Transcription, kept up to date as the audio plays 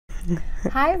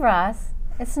Hi, Ross.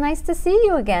 It's nice to see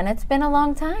you again. It's been a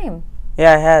long time.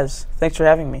 Yeah, it has. Thanks for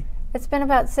having me. It's been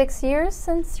about 6 years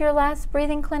since your last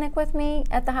breathing clinic with me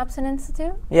at the Hobson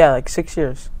Institute. Yeah, like 6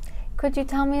 years. Could you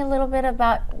tell me a little bit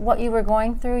about what you were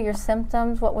going through, your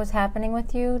symptoms, what was happening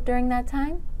with you during that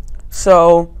time?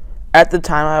 So, at the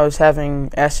time I was having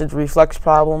acid reflux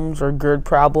problems or GERD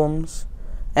problems.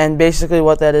 And basically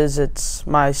what that is, it's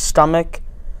my stomach.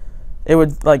 It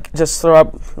would like just throw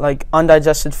up like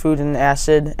undigested food and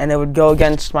acid, and it would go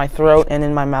against my throat and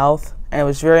in my mouth. And it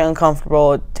was very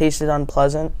uncomfortable. It tasted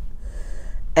unpleasant.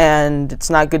 And it's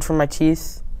not good for my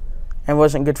teeth and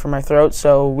wasn't good for my throat.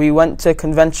 So we went to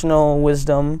conventional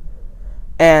wisdom,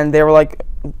 and they were like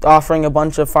offering a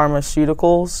bunch of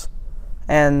pharmaceuticals.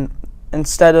 And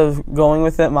instead of going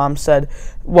with it, Mom said,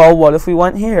 well, what if we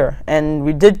went here? And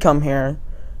we did come here.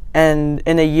 And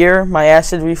in a year, my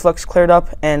acid reflux cleared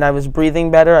up, and I was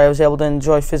breathing better. I was able to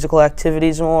enjoy physical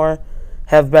activities more,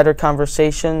 have better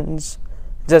conversations,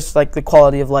 just like the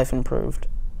quality of life improved.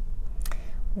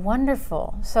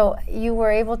 Wonderful. So you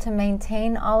were able to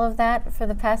maintain all of that for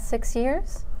the past 6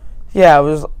 years? Yeah, it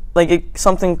was like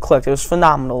something clicked. It was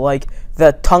phenomenal. Like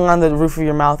the tongue on the roof of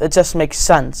your mouth, it just makes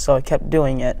sense. So I kept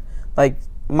doing it. Like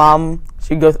Mom,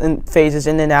 she'd go in phases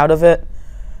in and out of it.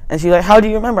 And she's like, how do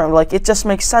you remember? I'm like, it just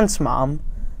makes sense, Mom.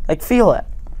 Like, feel it.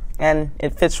 And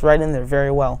it fits right in there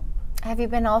very well. Have you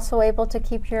been also able to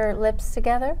keep your lips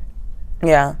together?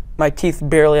 Yeah, my teeth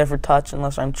barely ever touch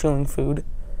unless I'm chewing food.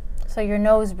 So you're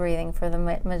nose breathing for the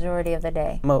majority of the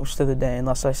day? Most of the day,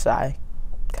 unless I sigh.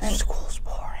 Because school's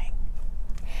boring.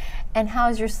 And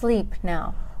how's your sleep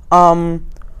now?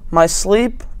 My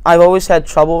sleep, I've always had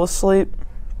trouble with sleep.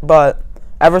 But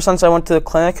ever since I went to the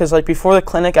clinic, because like before the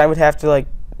clinic I would have to like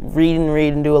read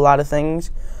and do a lot of things,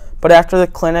 but after the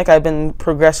clinic I've been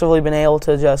progressively been able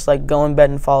to just like go in bed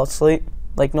and fall asleep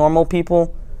like normal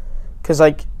people, because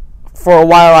like for a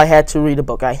while I had to read a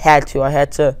book. I had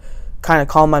to kind of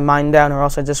calm my mind down or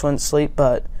else I just wouldn't sleep.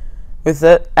 But with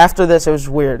it, after this, it was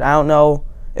weird. I don't know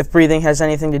if breathing has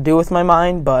anything to do with my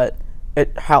mind, but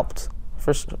it helped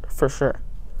for sure.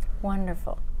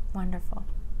 Wonderful, wonderful.